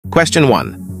Question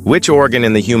 1. Which organ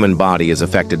in the human body is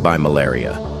affected by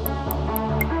malaria?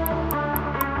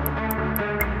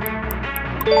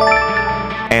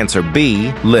 Answer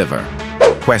B, liver.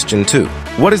 Question 2.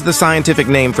 What is the scientific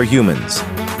name for humans?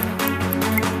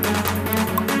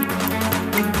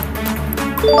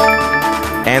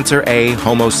 Answer A,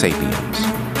 Homo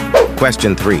sapiens.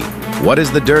 Question 3. What is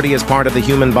the dirtiest part of the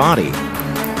human body?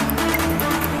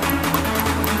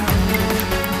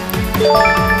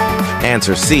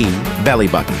 Answer C, belly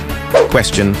button.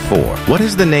 Question 4. What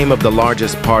is the name of the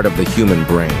largest part of the human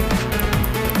brain?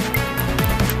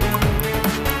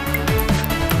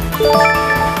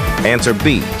 Answer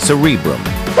B, cerebrum.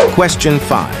 Question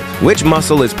 5. Which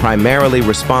muscle is primarily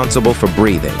responsible for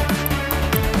breathing?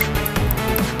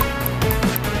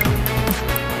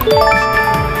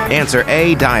 Answer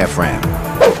A, diaphragm.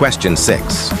 Question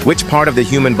 6. Which part of the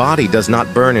human body does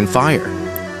not burn in fire?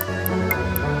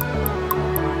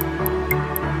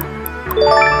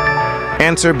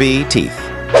 Answer B, teeth.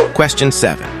 Question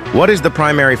 7. What is the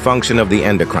primary function of the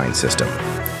endocrine system?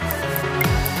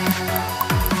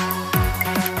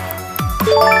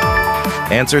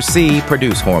 Answer C,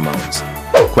 produce hormones.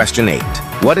 Question 8.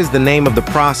 What is the name of the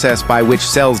process by which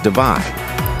cells divide?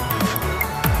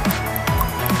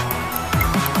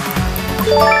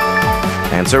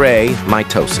 Answer A,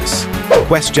 mitosis.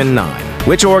 Question 9.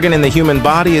 Which organ in the human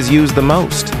body is used the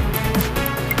most?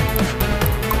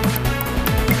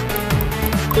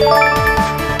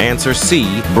 Answer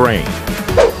C, brain.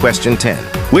 Question 10.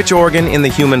 Which organ in the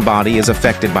human body is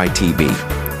affected by TB?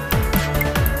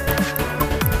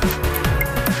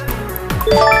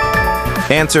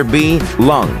 Answer B,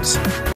 lungs.